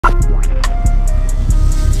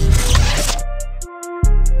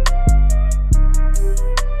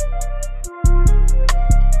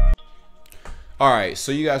Alright,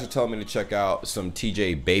 so you guys are telling me to check out some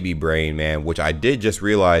TJ Baby Brain, man, which I did just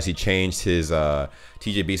realize he changed his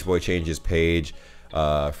TJ Beast Boy changed his page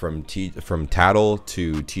from Tattle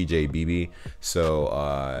to TJ BB.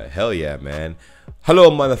 So hell yeah, man. Hello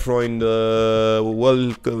meine Freunde,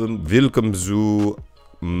 welcome zu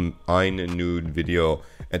ein nude video,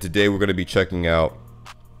 and today we're going to be checking out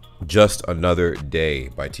Just Another Day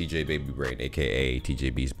by TJ Baby Brain, aka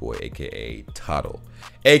TJ Beast Boy, aka Tattle,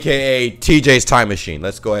 aka TJ's Time Machine.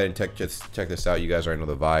 Let's go ahead and check this out. You guys already know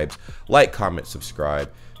the vibes. Like, comment,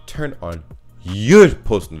 subscribe, turn on your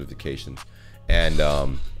post notifications, and I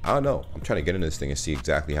don't know, I'm trying to get into this thing and see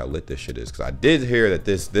exactly how lit this shit is, because I did hear that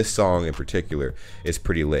this song in particular is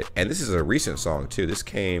pretty lit, and this is a recent song too. This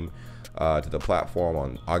came to the platform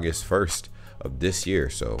on August 1st of this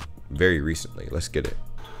year, so very recently. Let's get it.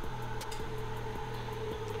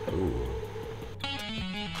 Ooh.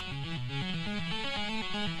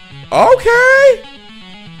 Okay,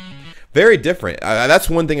 very different. That's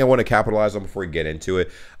one thing I want to capitalize on before we get into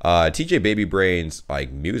it. TJ Baby Brain's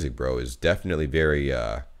like music, bro, is definitely very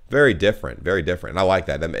different, and I like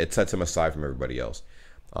that. It sets him aside from everybody else.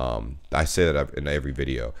 I say that in every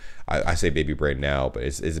video. I say Baby Brain now, but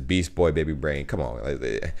it's Beast Boy Baby Brain. Come on,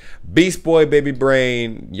 Beast Boy Baby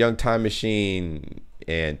Brain, Young Time Machine,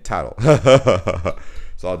 and Tattle.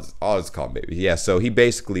 So I'll just call him Baby. Yeah. So he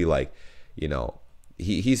basically, like, you know,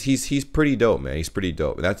 he's pretty dope, man. He's pretty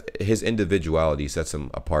dope. And that's his individuality sets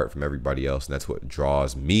him apart from everybody else, and that's what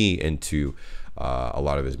draws me into a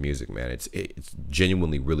lot of his music, man. It's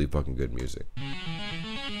genuinely really fucking good music.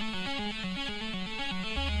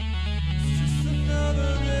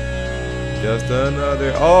 Just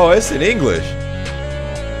another. Oh, it's in English.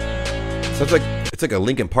 So it's like a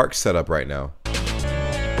Linkin Park setup right now.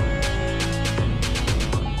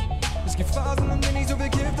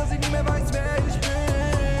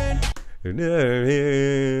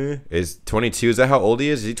 Is 22? Is that how old he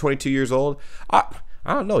is? Is he 22 years old? I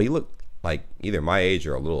don't know. He looked like either my age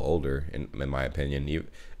or a little older, in my opinion.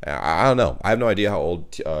 I don't know. I have no idea how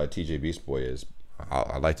old TJ Beast Boy is.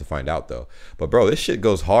 I'd like to find out though. But bro, this shit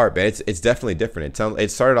goes hard, man. It's definitely different.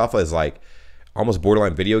 It started off as like almost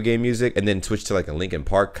borderline video game music, and then switched to like a Linkin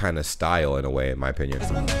Park kind of style in a way, in my opinion.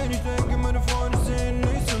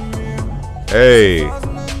 Hey,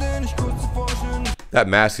 that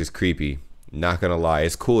mask is creepy. Not gonna lie,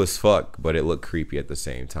 it's cool as fuck, but it looked creepy at the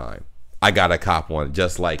same time. I gotta cop one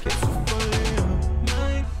just like it.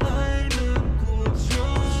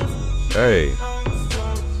 Hey,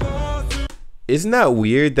 isn't that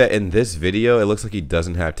weird that in this video it looks like he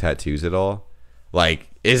doesn't have tattoos at all? Like,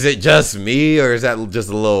 is it just me, or is that just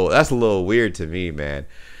a little? That's a little weird to me, man.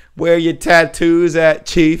 Where your tattoos at,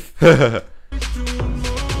 Chief?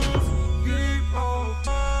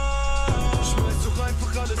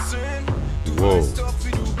 Whoa.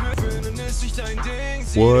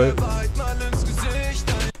 What?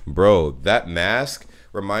 Bro, that mask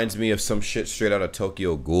reminds me of some shit straight out of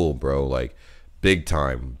Tokyo Ghoul, bro. Like, big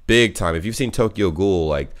time. Big time. If you've seen Tokyo Ghoul,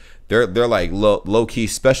 like, they're like low-key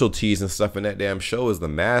specialties and stuff in that damn show is the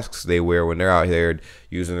masks they wear when they're out here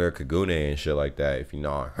using their kagune and shit like that. If you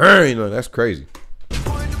know, you know, that's crazy.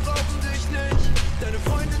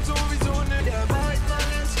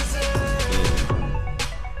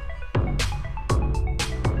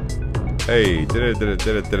 Hey, tell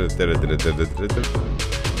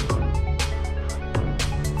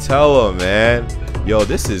him, man. Yo,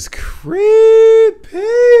 this is creepy.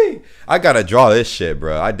 I gotta draw this shit,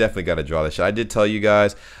 bro. I definitely gotta draw this shit. I did tell you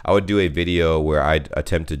guys I would do a video where I'd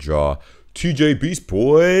attempt to draw TJ Beast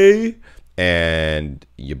Boy, and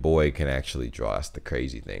your boy can actually draw. That's the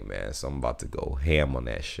crazy thing, man. So I'm about to go ham on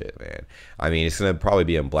that shit, man. I mean, it's gonna probably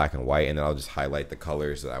be in black and white, and then I'll just highlight the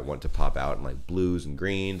colors that I want to pop out in, like blues and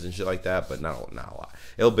greens and shit like that. But not a lot.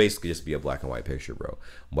 It'll basically just be a black and white picture, bro.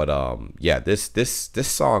 But yeah, this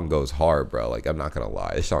song goes hard, bro. Like, I'm not gonna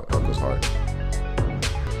lie, this song goes hard.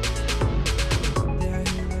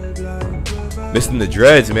 Missing the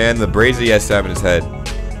dreads, man. The braids that he has to have in his head.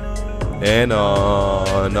 And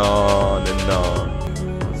on and on.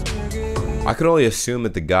 I could only assume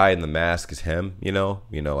that the guy in the mask is him, you know,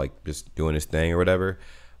 like just doing his thing or whatever.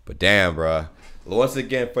 But damn, bruh. Once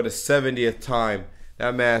again, for the 70th time,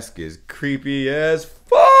 that mask is creepy as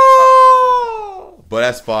fuck. But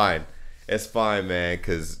that's fine. It's fine, man,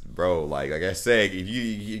 because, bro, like I said, if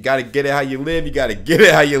you gotta get it how you live, you gotta get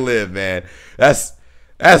it how you live, man. That's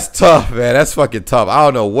tough, man. That's fucking tough. I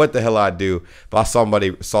don't know what the hell I'd do if I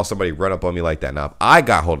saw somebody run up on me like that. Now, if I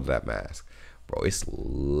got hold of that mask, bro. It's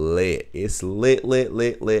lit. It's lit, lit,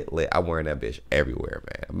 lit, lit, lit. I'm wearing that bitch everywhere,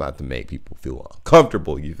 man. I'm about to make people feel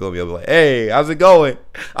uncomfortable. You feel me? I'm like, hey, how's it going?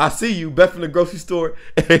 I see you, Beth from the grocery store.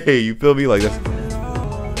 Hey, you feel me? Like this.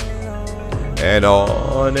 And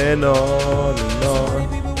on and on and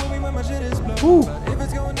on. Woo.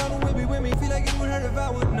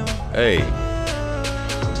 Hey.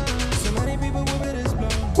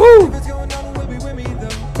 Woo.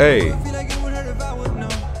 Hey.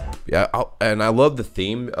 Yeah, and I love the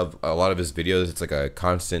theme of a lot of his videos. It's like a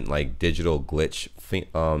constant like digital glitch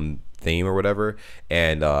theme or whatever,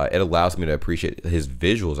 and it allows me to appreciate his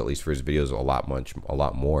visuals, at least for his videos, a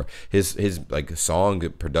lot more. His like song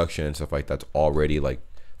production and stuff like that's already like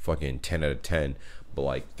fucking 10 out of 10. But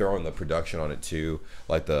like throwing the production on it too,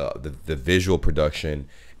 like the visual production,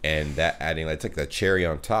 and that adding like, it's like the cherry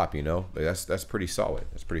on top, you know. Like that's pretty solid.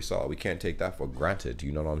 That's pretty solid. We can't take that for granted.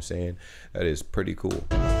 You know what I'm saying? That is pretty cool.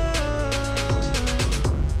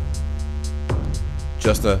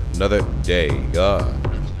 Just another day, God.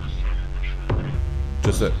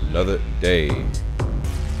 Just another day.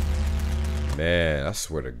 Man, I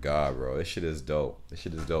swear to God, bro, this shit is dope. This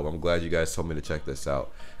shit is dope. I'm glad you guys told me to check this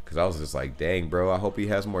out, because I was just like, dang, bro, I hope he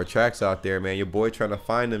has more tracks out there, man. Your boy trying to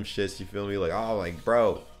find them shits, you feel me? Like, oh, like,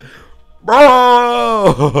 bro.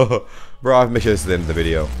 Bro, I'll make sure this is the end of the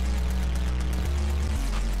video.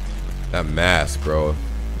 That mask, bro.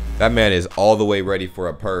 That man is all the way ready for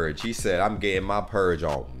a purge. He said, I'm getting my purge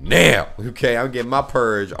on now. Okay, I'm getting my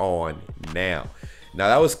purge on now. Now,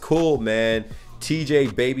 that was cool, man.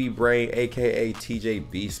 TJ Baby Brain, aka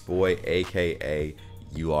TJ Beast Boy, aka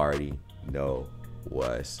you already know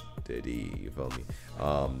what's the D, you feel me?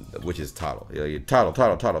 Which is Toddle.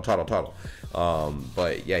 Toddle.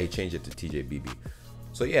 But yeah, he changed it to TJ BB.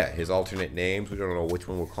 So yeah, his alternate names, we don't know which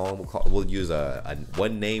one we'll call him. We'll use a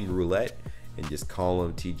one name roulette and just call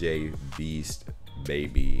him TJ Beast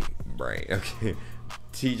Baby Brain. Okay,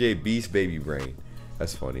 TJ Beast Baby Brain.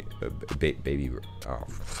 That's funny. Baby. Oh,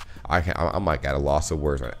 I'm like at a loss of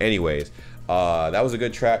words. Anyways, that was a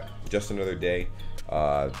good track. Just another day.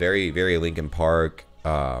 Very, very Linkin Park,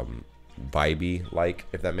 vibey, like,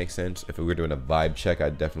 if that makes sense. If we were doing a vibe check,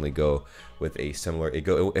 I'd definitely go with a similar. It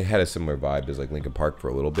had a similar vibe as like Linkin Park for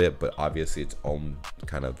a little bit, but obviously its own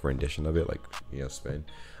kind of rendition of it, like, you know, spin.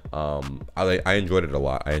 I enjoyed it a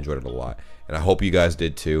lot. And I hope you guys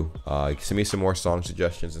did too. Send me some more song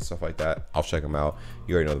suggestions and stuff like that. I'll check them out.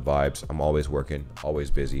 You already know the vibes. I'm always working,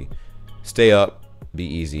 always busy. Stay up, be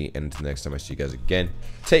easy, and until next time I see you guys again,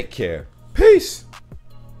 take care. Peace.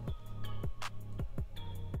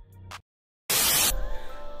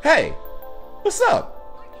 Hey, what's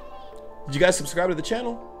up? Did you guys subscribe to the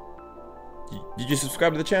channel? Did you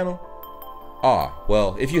subscribe to the channel?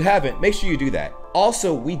 Well, if you haven't, make sure you do that.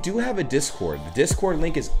 Also, we do have a Discord. The Discord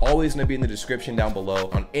link is always going to be in the description down below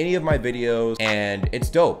on any of my videos, and it's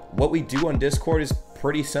dope. What we do on Discord is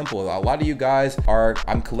pretty simple. A lot of you guys are,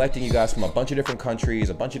 I'm collecting you guys from a bunch of different countries,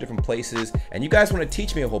 a bunch of different places, and you guys want to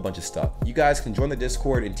teach me a whole bunch of stuff. You guys can join the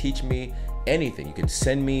Discord and teach me anything. You can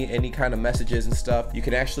send me any kind of messages and stuff. You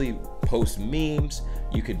can actually post memes.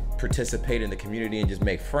 You could participate in the community and just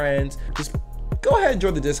make friends. Just go ahead and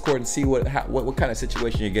join the Discord and see what kind of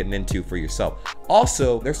situation you're getting into for yourself.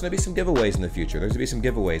 Also, there's gonna be some giveaways in the future. There's gonna be some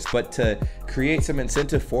giveaways, but to create some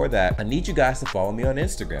incentive for that, I need you guys to follow me on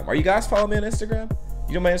Instagram. Are you guys following me on Instagram?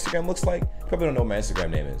 You know what my Instagram looks like? You probably don't know what my Instagram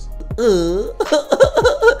name is.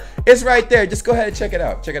 It's right there. Just go ahead and check it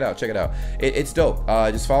out. It's dope.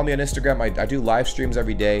 Just follow me on Instagram. I do live streams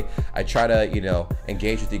every day. I try to, you know,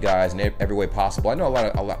 engage with you guys in every way possible. I know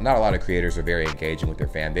not a lot of creators are very engaging with their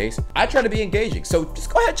fan base. I try to be engaging, so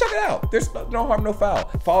just go ahead and check it out. There's no harm, no foul.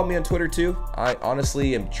 Follow me on Twitter too. I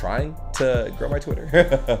honestly am trying to grow my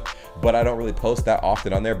Twitter, but I don't really post that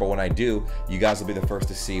often on there. But when I do, you guys will be the first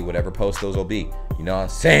to see whatever post those will be. You know what I'm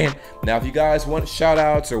saying? Now, if you guys want shout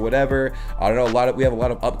outs or whatever, I don't know, we have a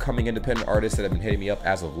lot of upcoming independent artists that have been hitting me up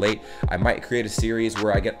as of late. I might create a series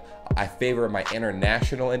where I favor my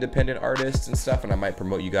international independent artists and stuff, and I might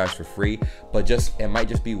promote you guys for free, but it might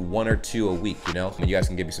just be 1 or 2 a week, you know, and you guys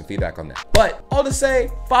can give me some feedback on that. But all to say,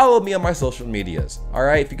 follow me on my social medias. All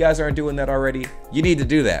right, if you guys aren't doing that already, you need to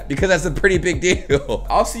do that, because that's a pretty big deal.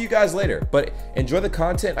 I'll see you guys later, but enjoy the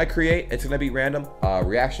content I create. It's gonna be random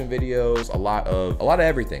reaction videos, a lot of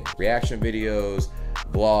everything. Reaction videos,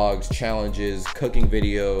 vlogs, challenges, cooking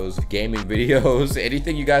videos, gaming videos,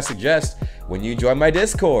 anything you guys suggest when you join my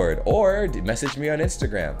Discord or message me on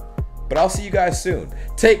Instagram. But I'll see you guys soon.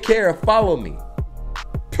 Take care. Follow me.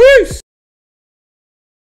 Peace.